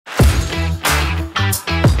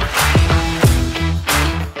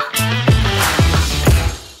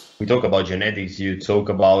we talk about genetics, you talk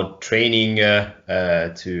about training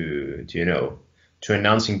to you know, to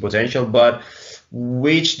enhancing potential, but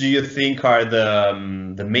which do you think are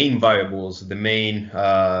the main variables, the main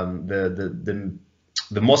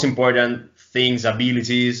the most important things,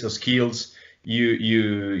 abilities or skills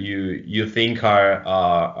you think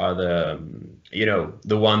are the, you know,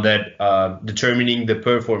 the one that determining the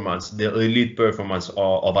performance, the elite performance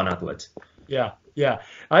of an athlete? Yeah, yeah.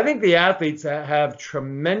 I think the athletes that have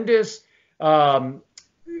tremendous ground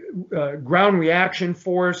reaction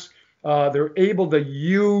force, they're able to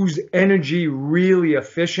use energy really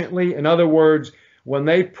efficiently. In other words, when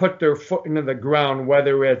they put their foot into the ground,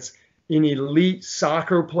 whether it's an elite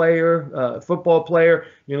soccer player, football player,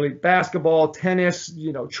 elite basketball, tennis,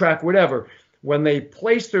 you know, track, whatever, when they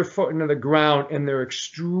place their foot into the ground and they're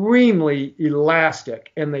extremely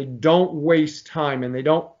elastic and they don't waste time and they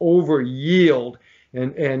don't over yield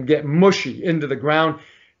and get mushy into the ground,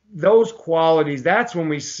 those qualities, that's when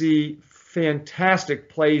we see fantastic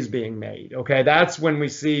plays being made. Okay, that's when we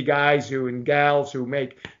see guys who and gals who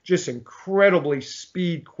make just incredibly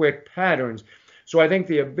speed quick patterns. So I think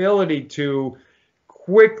the ability to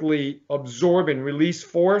quickly absorb and release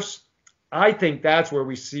force, I think that's where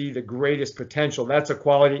we see the greatest potential. That's a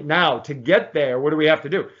quality. Now, to get there, what do we have to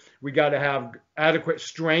do? We got to have adequate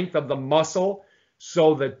strength of the muscle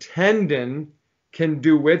so the tendon can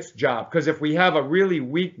do its job. Because if we have a really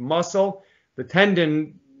weak muscle, the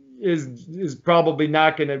tendon is probably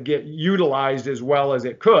not going to get utilized as well as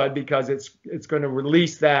it could, because it's going to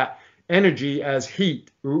release that energy as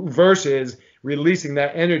heat versus releasing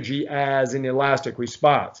that energy as an elastic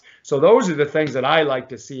response. So those are the things that I like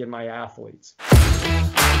to see in my athletes.